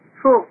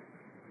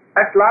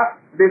At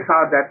last they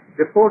saw that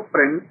the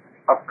footprint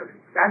of Krishna,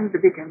 and they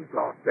became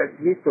close that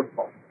he should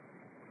fall.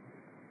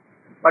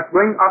 But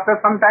going after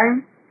some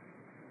time,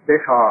 they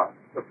saw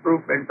the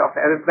footprint of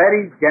a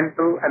very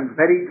gentle and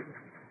very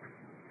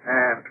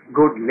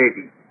good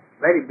lady,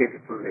 very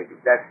beautiful lady.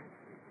 That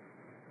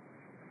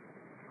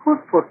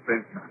whose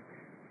footprints are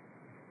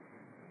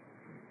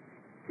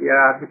they?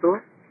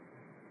 Yaradhito?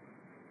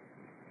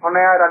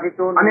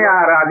 Anayaradhito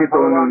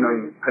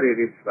nunam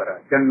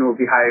haririshvara janno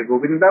vihaya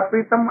govinda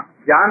pritam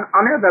jan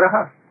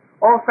anadaraha.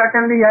 Oh,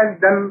 certainly he has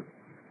done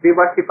the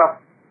worship of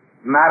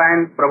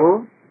Narayan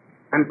Prabhu,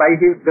 and by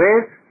his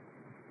grace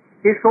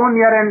he is so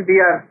near and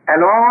dear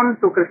alone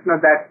to Krishna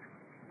that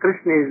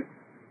Krishna is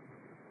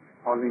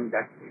following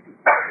that lady.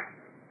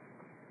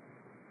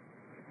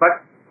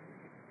 But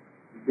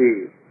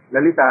the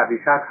Lalita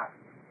Vishakha,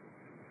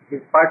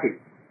 his party,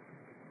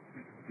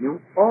 knew,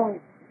 oh,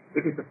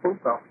 it is the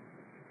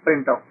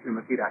footprint of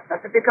Srimati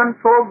Radhika. They become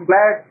so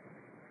glad,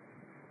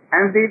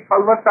 and the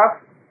followers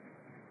of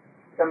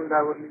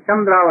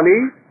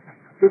Chandravali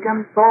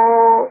become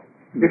so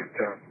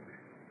disturbed,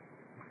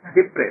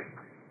 depressed.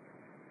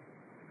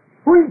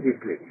 Who is this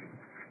lady?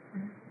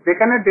 They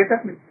cannot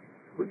determine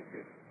who is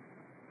this.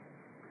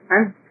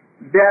 And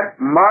their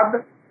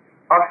mud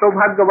or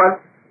Saubhagya was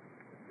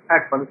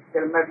at once.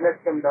 Their madness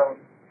came down.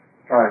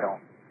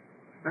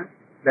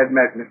 That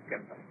madness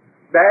came down.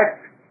 That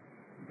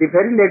the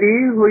very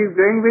lady who is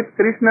going with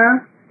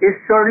Krishna is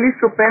surely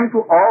supreme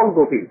to all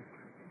gopis.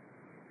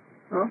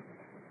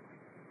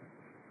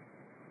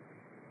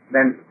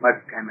 Then what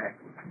can I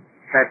do?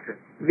 That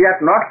we are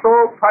not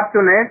so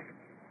fortunate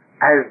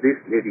as this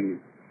lady is.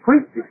 Who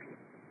is this lady?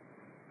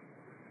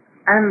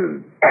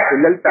 And the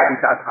Lalita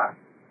Vishakha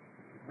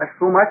was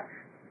so much.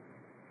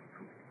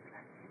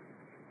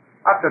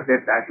 After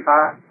that I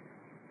saw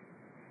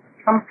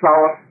some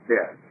flowers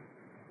there.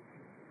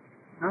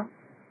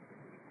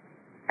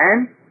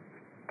 And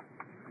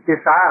they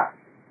saw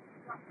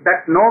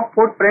that no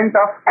footprint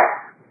of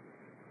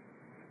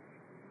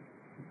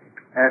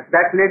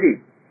that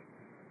lady,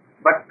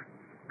 but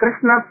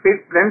Krishna's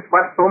footprints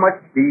were so much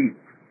deep.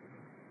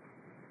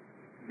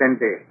 Then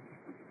they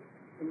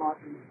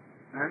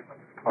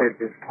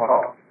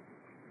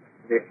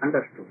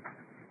understood.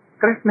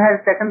 Krishna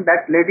has taken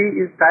that lady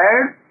is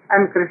tired,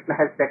 and Krishna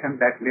has taken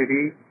that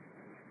lady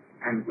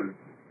and will.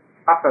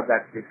 After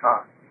that they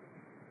saw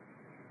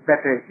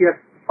that he has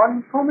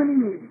found so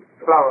many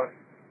flowers.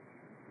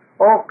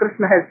 Oh,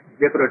 Krishna has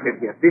decorated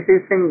here. This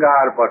is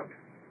Singar Bhat.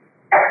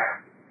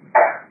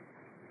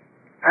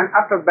 And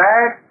after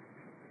that,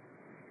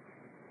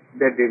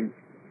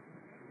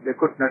 they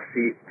could not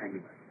see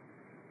anyone.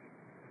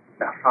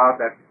 They saw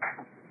that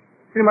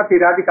Srimati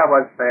Radhika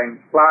was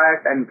saying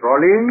flat and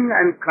rolling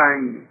and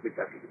crying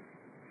bitterly.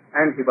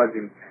 And he was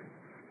in pain.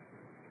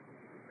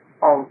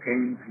 All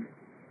came and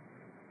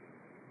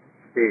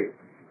they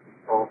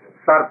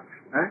served,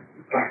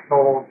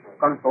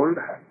 consoled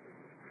her.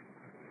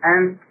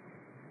 And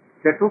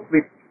they took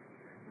with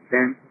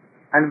them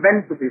and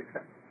went to this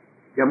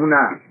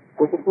Yamuna,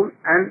 Gopakul,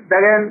 and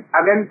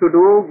again to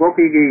do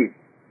Gopi Geet.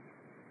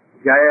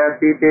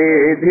 Jayati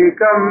te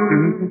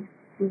dhikam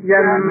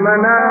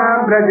janmana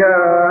braja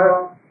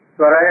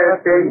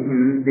swarayate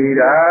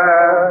indira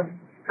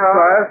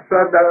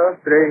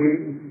svaswadastrehi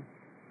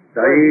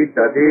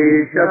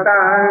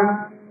saitadeshatan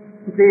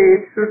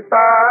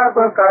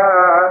dikshutapaka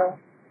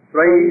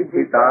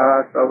svaidhita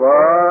sava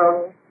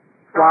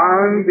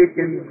swam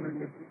vikin.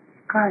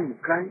 Crying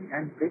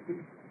and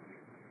begging.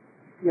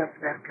 Tears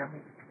were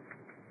coming.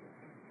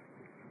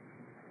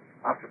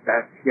 After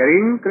that,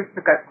 hearing,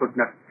 Krishna could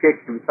not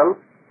shake himself,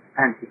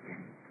 and he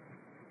came.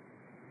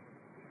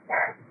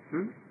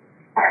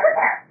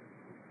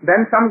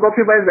 Then some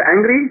gopi was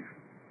angry.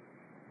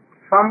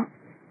 Some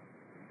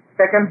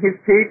taken his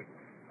feet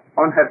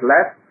on her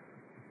lap.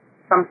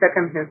 Some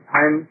taken his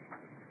hands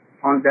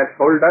on their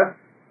shoulders.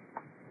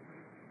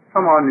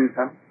 Some on his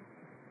arm.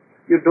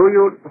 Who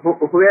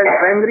were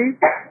angry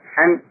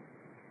and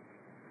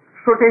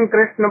shooting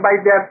Krishna by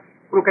their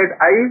crooked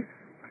eyes?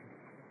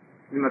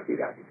 Srimati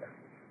Radhika.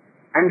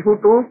 And who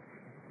took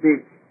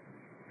the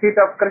feet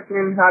of Krishna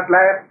in her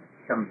lap?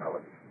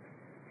 Chandravali.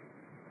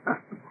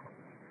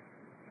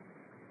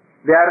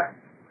 They are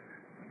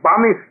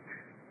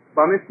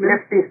Bamist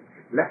means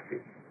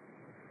leftists.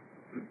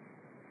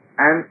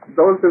 And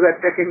those who were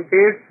taking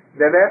feet,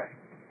 they were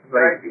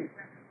rightists.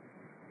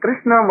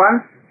 Krishna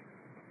once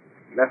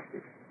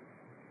leftists.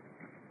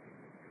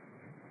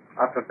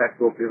 After that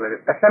gopi were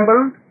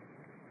assembled,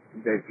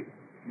 they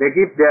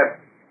give their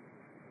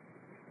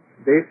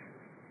this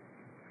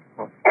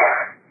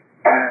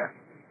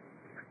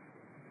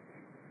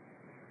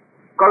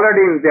colored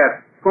in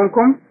their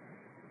kumkum,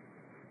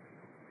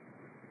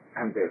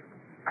 and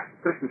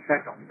Krishna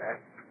sat on that.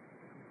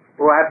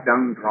 Oh, I have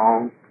done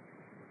wrong.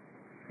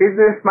 He is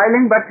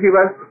smiling, but he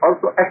was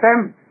also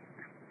ashamed.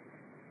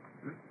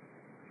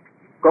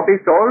 Gopi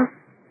told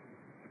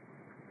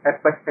a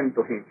question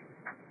to him.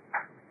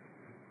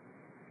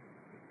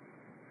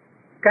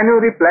 Can you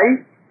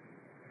reply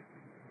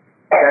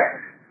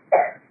that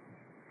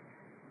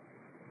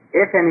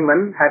if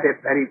anyone had a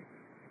very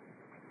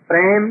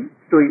prem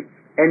to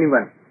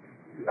anyone,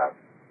 love,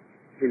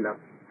 he loves.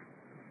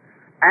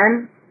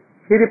 And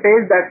he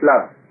repays that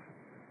love.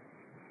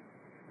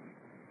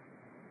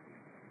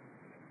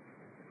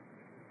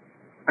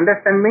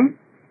 Understand me?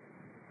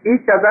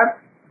 Each other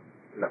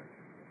love.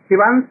 He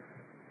wants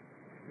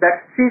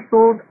that she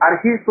should or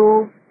he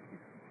should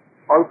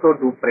also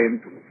do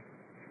prem to me.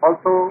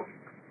 Also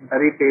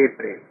repay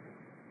prem.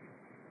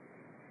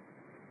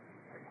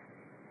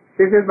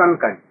 This is one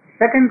kind.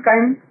 Second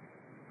kind,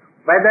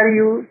 whether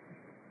you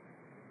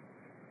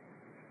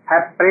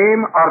have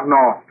prem or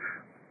not,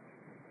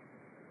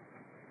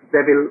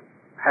 they will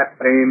have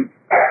prem,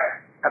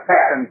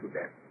 affection to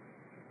them.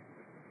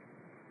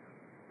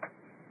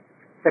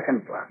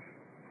 Second class.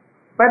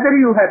 Whether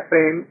you have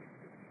prem,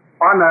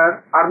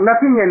 honor or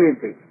nothing,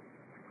 anything,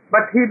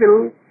 but he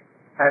will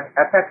have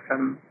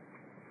affection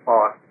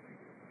for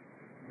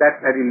that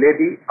very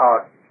lady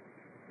or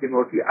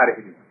devotee or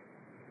anyone.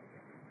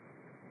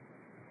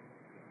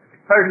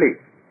 Thirdly,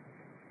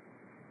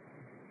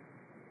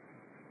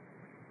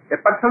 a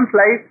person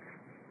like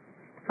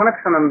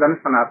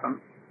Sanatsanandan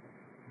Sanatan,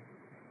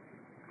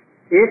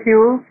 if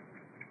you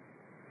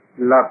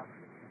love,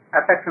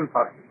 affection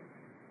for him,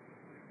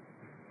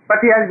 but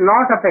he has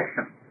not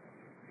affection,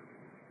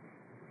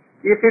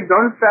 if he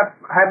don't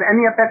have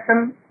any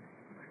affection,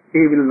 he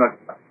will not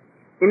love.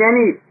 In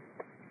any,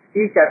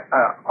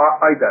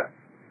 either,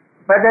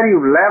 whether you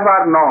love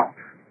or not,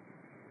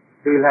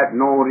 he will have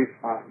no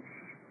response.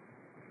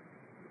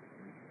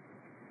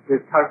 The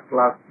third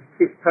class,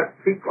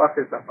 three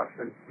classes of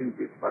person in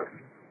this world.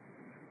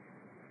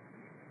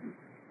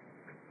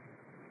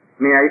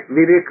 May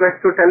we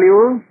request to tell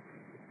you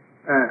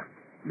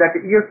that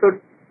you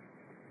should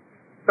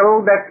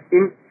show that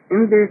in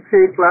these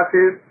three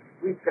classes,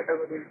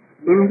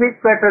 in which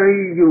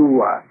category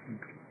you are.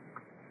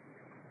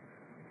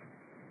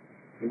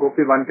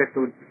 Gopi wanted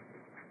to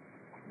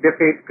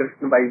defeat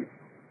Krishna by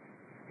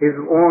his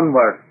own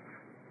words.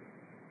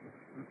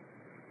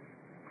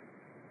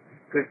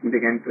 Krishna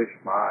began to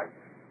smile.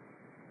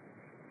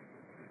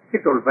 He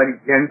told very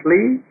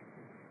gently,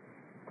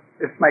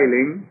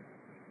 smiling,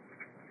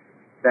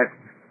 that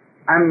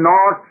I am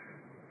not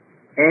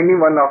any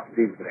one of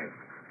these ranks.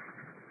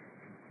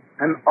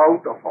 I am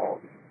out of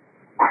all.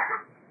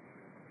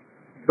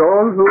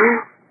 Those who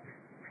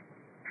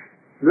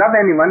love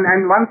anyone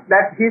and wants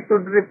that he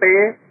should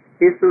repay,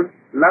 he should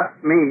love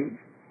me,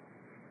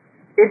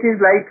 it is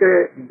like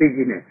a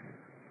business.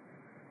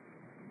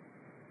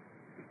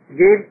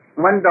 Give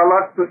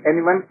 $1 to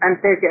anyone and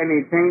take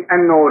anything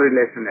and no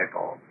relation at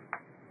all.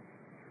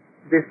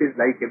 This is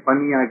like a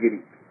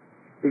baniyagiri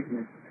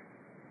business.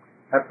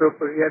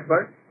 Appropriate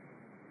word?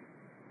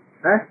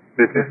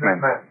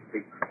 Businessman.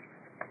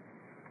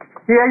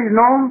 He has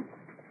no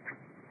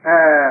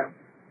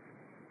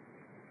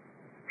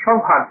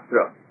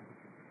Saubhatra.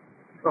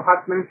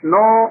 Saubhatra means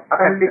no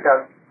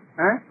Khandita.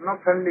 No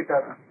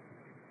Khandita.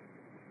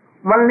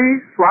 Only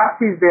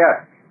Swarth is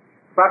there.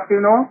 Swarth, you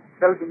know?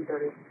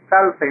 Self-interest.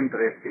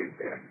 Self-interest is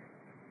there.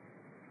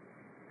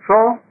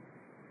 So,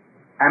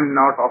 I am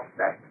not of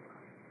that.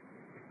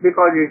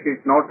 Because it is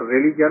not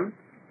religion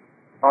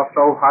or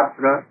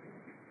Saubhatra,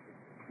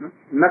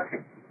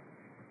 nothing.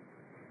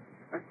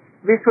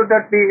 We should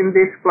not be in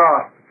this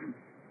class.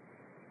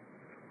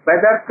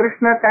 Whether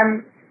Krishna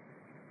can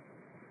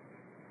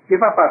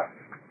give up us,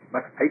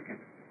 but I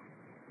can.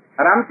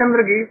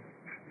 Ramchandra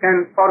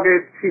can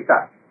forget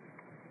Sita.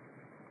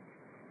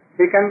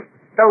 He can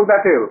tell the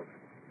tale.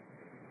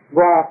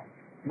 Go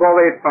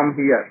away from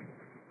here.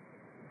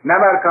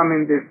 Never come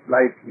in this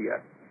life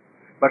here.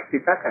 But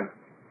Sita can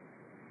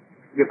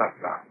give up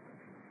Ram.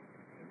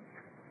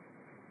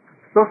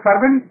 So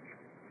servants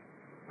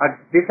or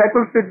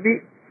disciples should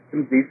be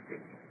in these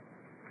things.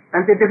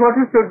 And the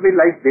devotees should be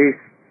like this.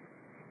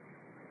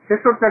 They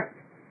should not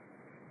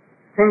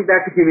think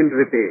that he will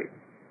repay.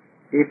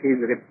 If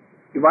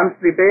he wants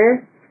to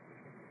repay,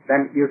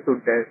 then you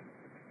should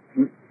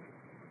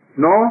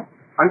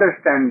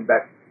understand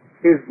that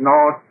he is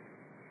not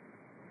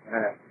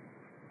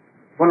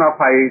bona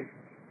fide.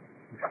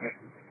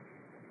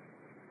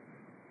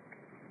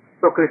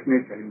 So Krishna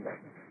is telling that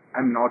I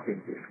am not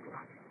in this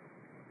class.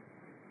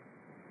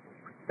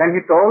 Then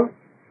he told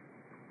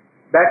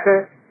that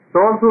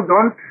those who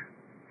don't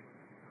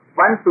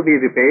want to be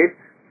repaid,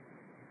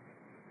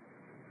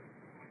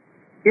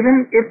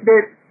 even if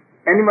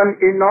anyone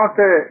is not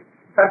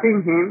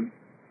serving him,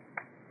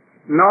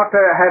 not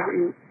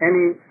having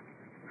any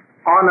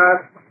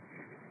honor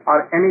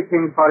or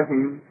anything for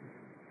him,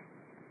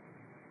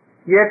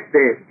 yet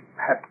they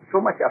have so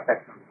much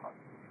affection for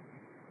him.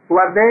 Who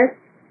are they?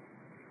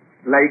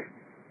 Like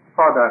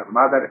father,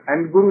 mother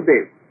and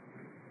Gurudev.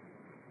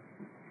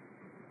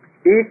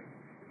 If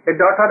a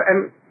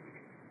daughter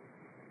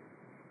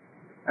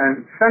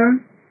and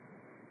son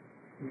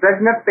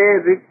does not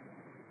pay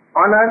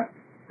honor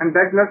and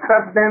does not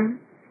serve them,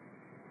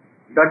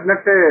 does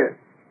not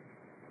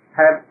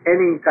have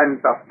any kind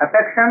of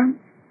affection,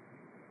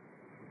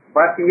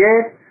 but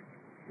yet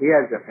he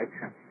has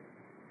affection.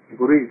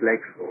 Guru is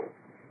like so.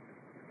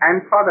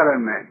 And father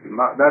and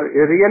mother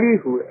really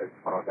who is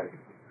father.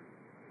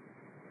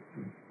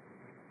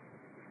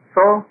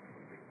 So,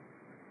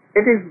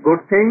 it is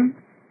good thing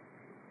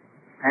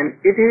and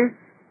it is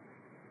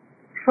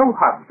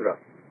Shauhadra.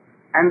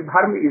 And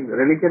Dharma is,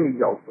 religion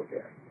is also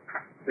there.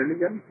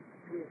 Religion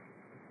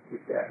is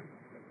there.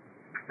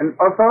 And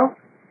also,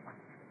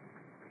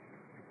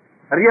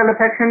 real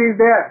affection is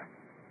there.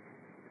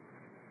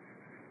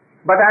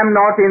 But I am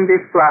not in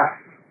this class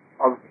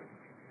also.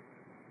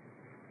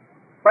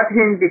 But he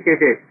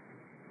indicated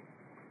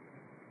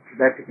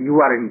that you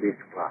are in this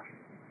class.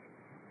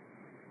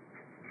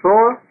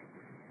 So,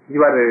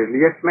 you are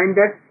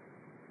religious-minded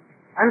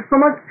and so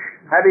much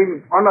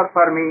having honor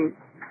for me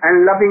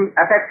and loving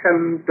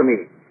affection to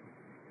me.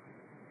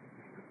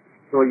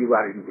 So you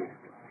are in this.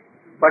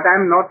 But I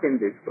am not in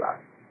this class.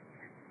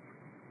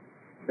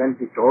 Then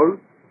he told,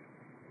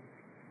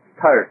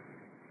 third,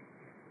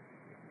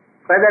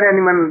 whether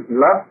anyone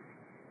loves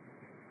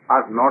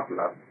or not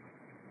love.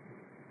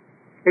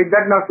 He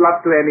does not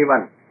love to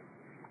anyone.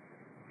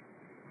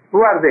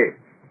 Who are they?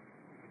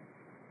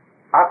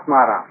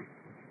 Atmaram,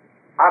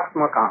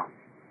 Atmakam,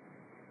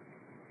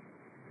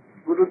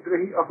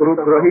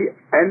 Gurudrohi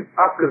and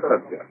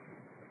Akritabhya.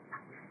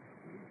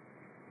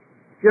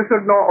 You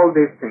should know all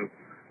these things.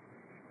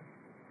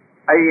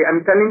 I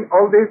am telling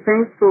all these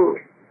things to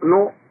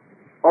know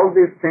all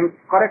these things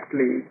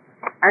correctly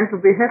and to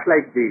behave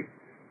like this.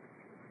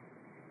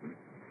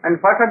 And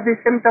what are the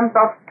symptoms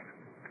of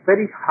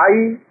very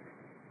high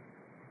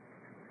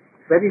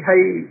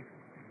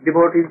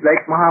devotees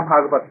like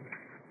Mahabhagavat?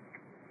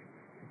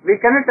 We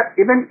cannot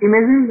even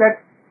imagine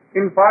that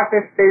in what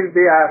stage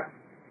they are.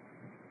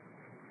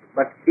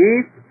 But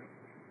if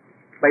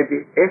by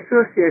the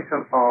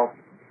association of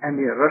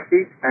any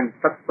Rasik and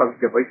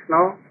Satvagya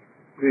Vaishnava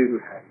we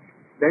will have,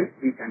 then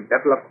we can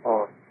develop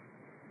all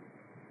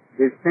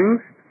these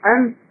things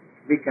and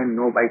we can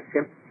know by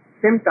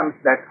symptoms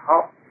that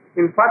how,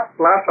 in what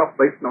class of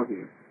Vaishnava he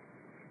is.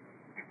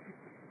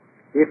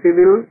 If he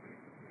will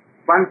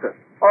want,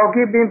 oh,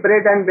 give me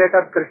bread and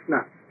butter,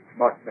 Krishna,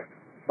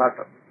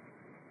 butter.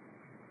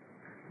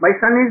 My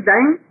son is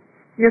dying,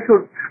 you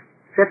should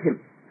set him.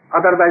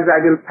 Otherwise I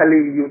will tell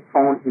you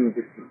found in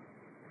this sea.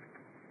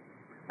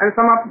 And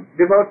some of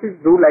devotees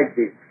do like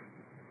this.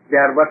 They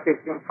are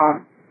worshipping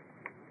from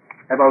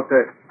about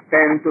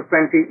 10 to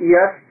 20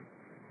 years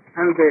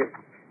and they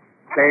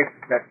say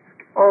that,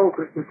 oh,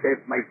 Krishna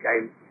saved my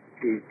child,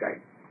 he is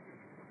dying.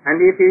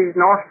 And if he is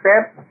not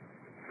saved,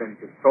 then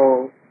they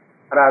throw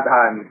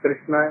Radha and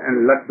Krishna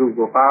and Laddu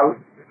Gopal.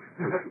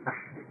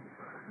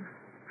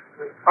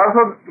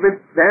 Also with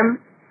them,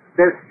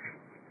 they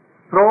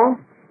throw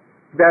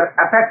their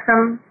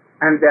affection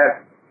and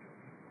their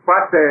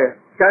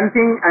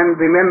chanting and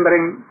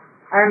remembering,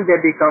 and they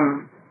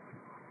become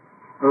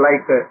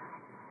like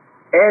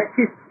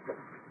atheists.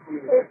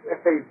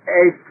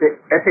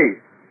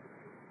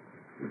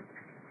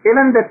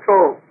 Even they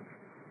throw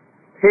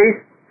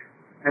taste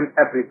and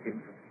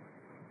everything.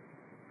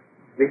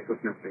 They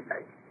should not be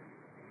like.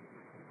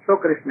 So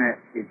Krishna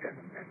is that.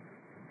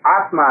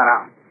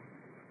 Atmaram.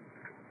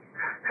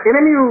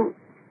 Even you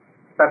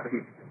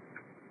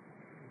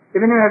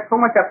have so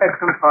much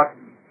affection for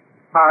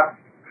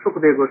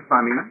Sukadeva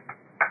Goswami,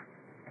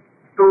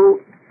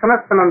 to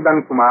Sanat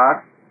Sanandan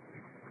Kumar,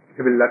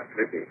 he will not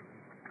repay.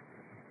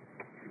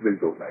 He will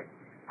do like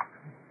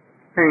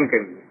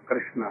thanking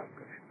Krishna.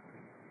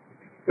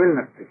 He will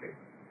not repay.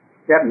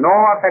 There are no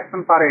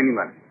affection for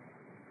anyone.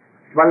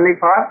 Only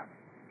for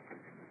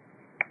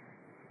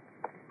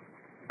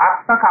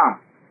Atmakam.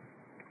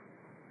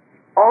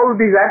 All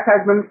desires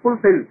has been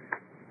fulfilled.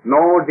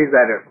 No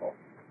desire at all.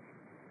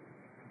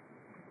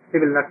 He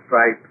will not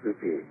try to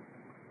repay.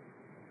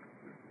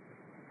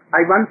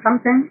 I want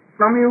something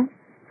from you,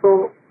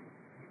 so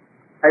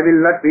I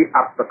will not be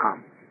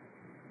Atmakam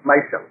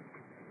myself.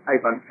 I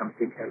want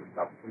something else.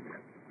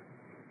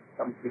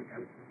 Something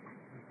else.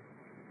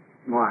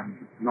 No, I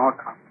am not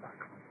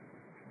Atmakam.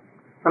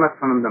 Sanat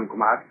Sanandan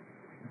Kumar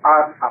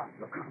are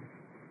Atmakam.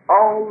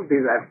 All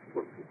desires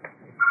fulfilled.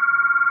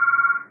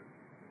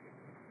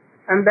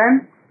 And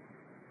then,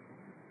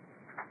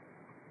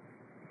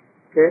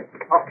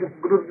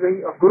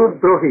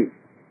 Gurudrohi.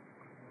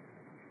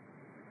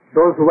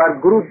 Those who are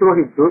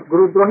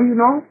Gurudrohi, you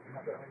know?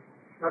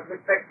 Not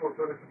respectful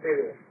to the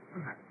superior.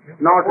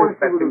 Not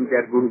respecting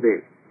their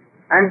Gurudev.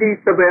 And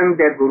disobeying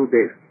their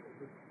Gurudev.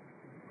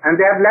 And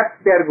they have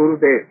left their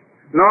Gurudev.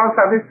 No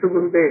service to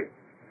Gurudev.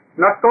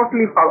 Not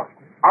totally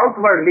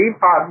outwardly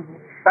for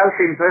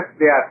self-interest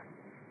they are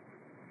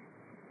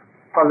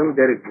following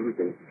their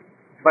Gurudev.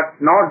 But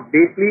not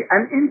deeply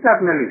and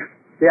internally.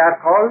 They are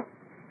called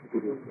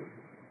Guru.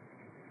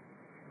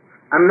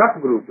 I am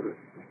not Guru.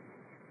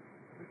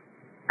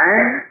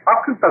 And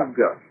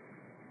Akritabhya.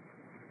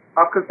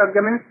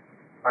 Akritabhya means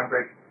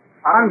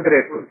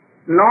ungrateful.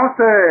 Not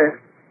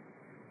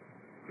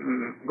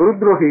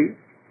Gurudrohi,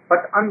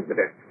 but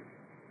ungrateful.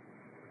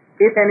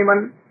 If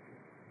anyone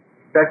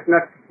does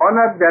not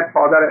honor their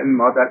father and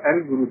mother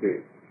and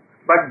Gurudev,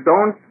 but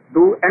don't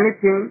do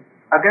anything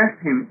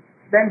against him,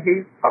 then he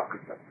is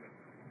Akrita.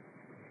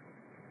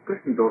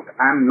 Krishna wrote,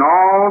 I am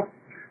not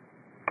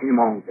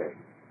among them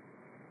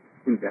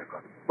in their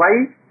God.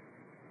 Why?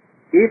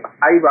 If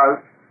I was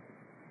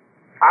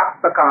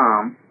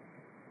Aptakam,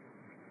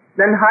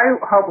 then why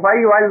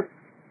was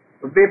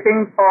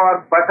weeping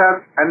for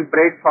butter and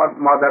bread for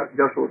Mother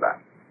Yashoda?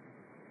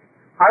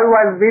 I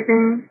was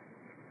weeping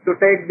to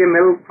take the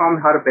milk from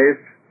her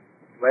breast.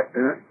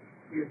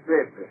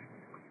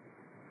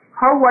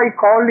 How I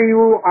called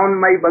you on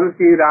my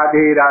Bansi,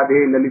 Radhe,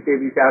 Radhe, Lalite,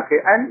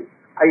 Vishakhe, and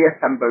I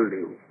assembled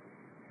you.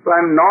 So I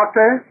am not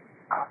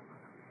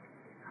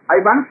I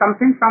want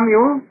something from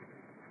you,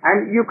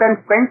 and you can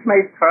quench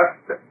my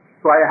thirst,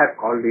 so I have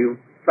called you.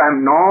 So I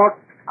am not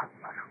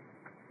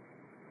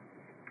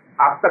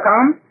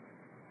Aptakam.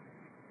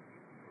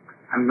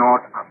 I am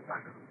not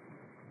Aptakam.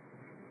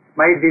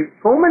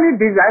 So many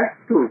desires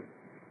to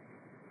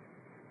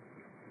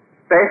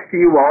test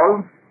you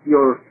all,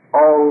 your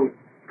all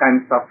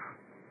kinds of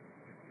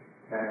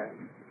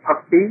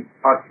bhakti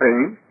or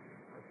praying.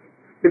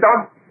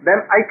 Without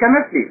them, I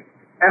cannot live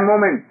a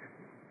moment.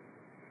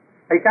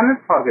 I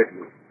cannot forget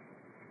you.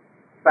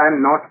 So I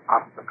am not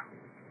Aptakam.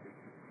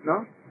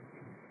 No?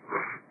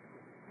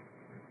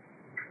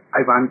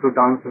 I want to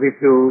dance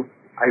with you.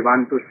 I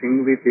want to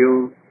sing with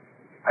you.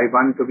 I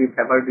want to be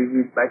favored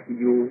by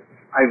you.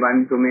 I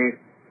want to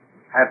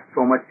have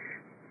so much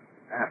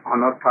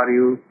honor for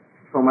you.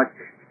 So much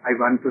I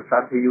want to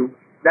serve you.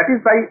 That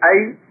is why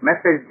I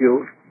messaged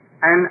you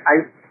and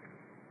I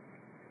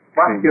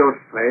was your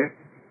slave.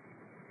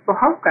 So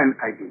how can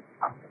I be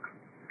Aptakam?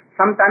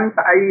 Sometimes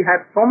I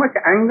have so much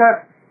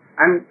anger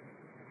and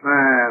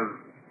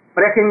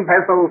breaking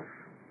vessels,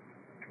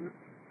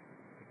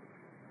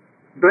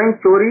 doing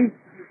chori.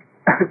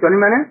 Chori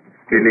means?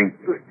 Stealing.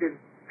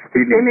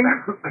 Stealing.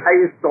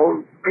 I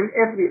stole in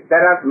every. There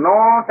are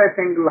not a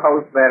single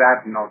house where I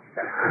have not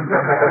stepped.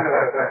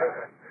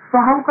 So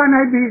how can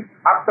I be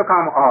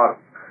Aptakam or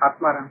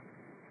Atmaram?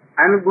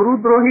 And Guru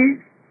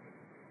Drohi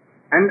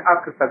and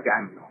Akritasya I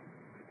am not.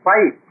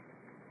 Why?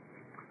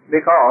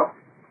 Because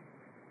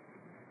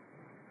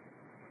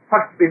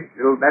first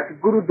principle,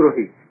 that Guru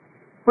Drohi.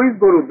 Who is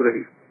Guru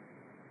Drohi?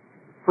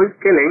 Who is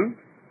killing,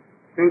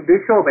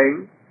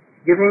 disobeying,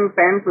 giving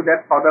pain to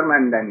that father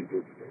man, then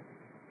gives it.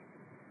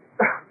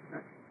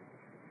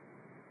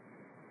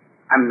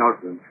 I am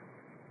not doing so.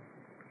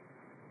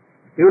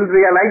 You will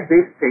realize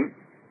these things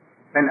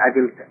when I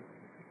will tell.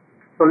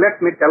 So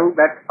let me tell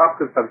that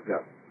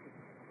Akritasya.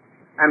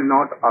 I am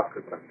not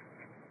Akritasya.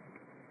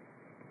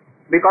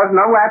 Because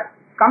now I have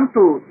come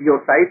to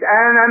your side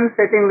and I am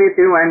sitting with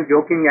you and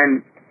joking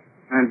and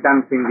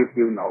dancing with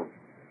you now.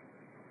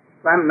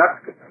 So I am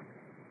not Kritasya.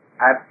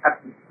 I have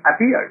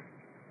appeared.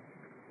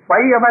 Why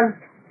I was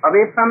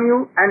away from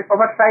you and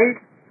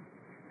overside?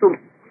 To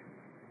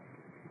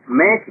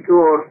make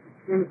your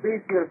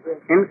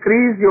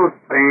increase your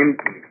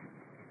strength.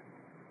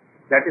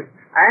 That is,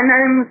 and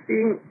I am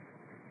seeing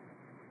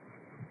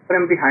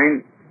from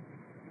behind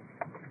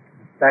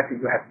that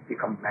you have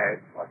become mad.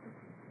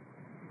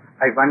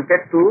 I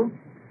wanted to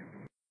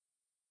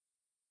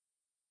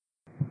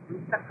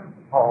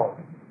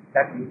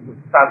that you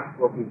should serve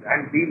gopis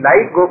and be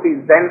like gopis,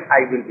 then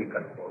I will be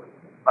controlled.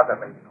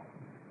 Otherwise, no.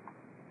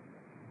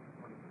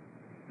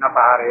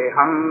 Napare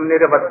ham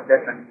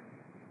nirvadyasan.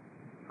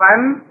 So I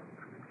am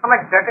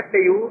connected to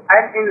you,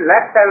 and in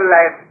less and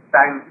less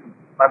time,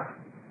 but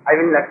I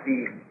will not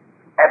be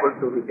able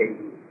to retain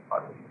you.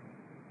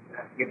 You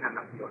have given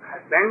up your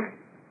husband.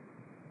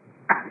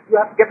 You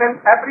have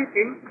given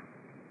everything.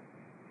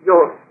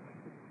 Your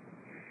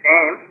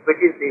shame,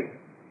 which is the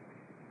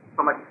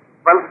so much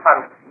wealth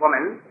for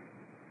woman,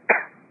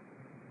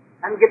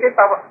 and get it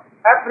our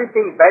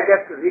everything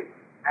better to it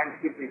and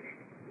keep it.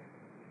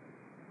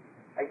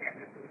 I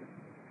cannot do it.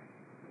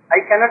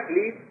 I cannot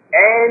leave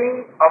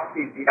any of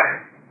the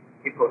desires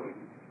before you,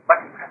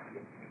 but you have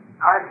to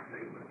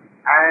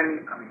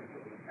and coming to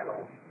me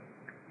alone.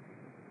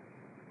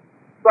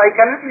 So I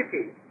cannot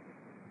repeat.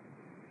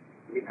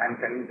 If I am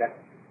telling that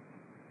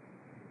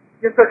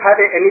you should have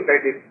any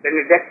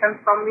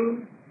benediction from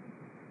me,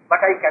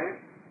 but I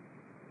cannot.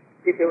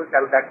 If you will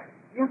tell that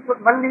you should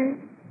only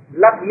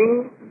love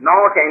me,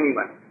 not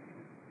anyone.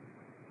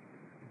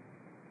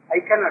 I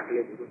cannot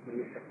live with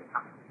me.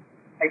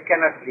 I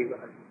cannot live.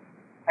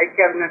 I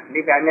cannot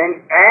live an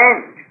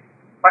end,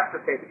 but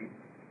to say this.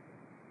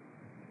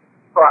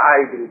 So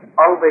I will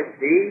always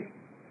be.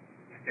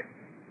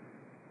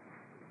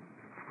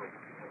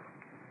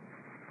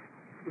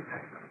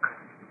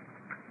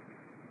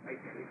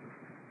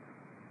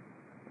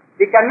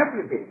 We cannot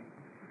repay.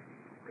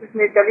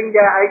 Krishna is telling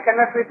that I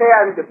cannot repay,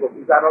 and the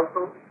gopis are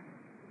also.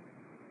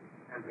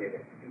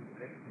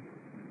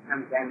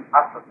 And then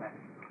after that.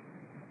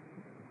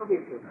 So we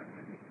should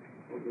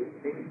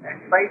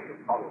try to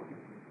follow.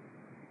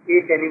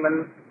 If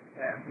anyone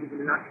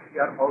will not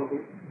hear all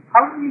this,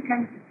 how we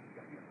can?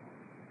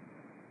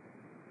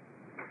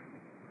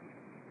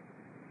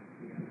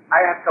 I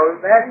have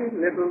told very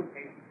little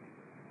things.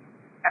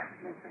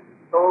 Excellent,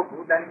 so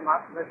good and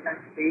marvelous and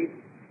sweet.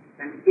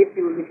 And if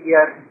you will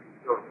hear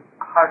your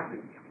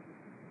heartbeat.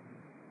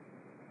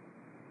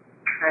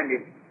 And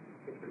it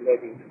will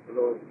let it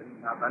flow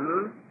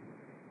Vrindavan.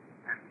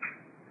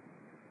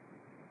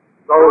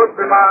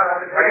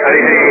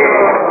 Hare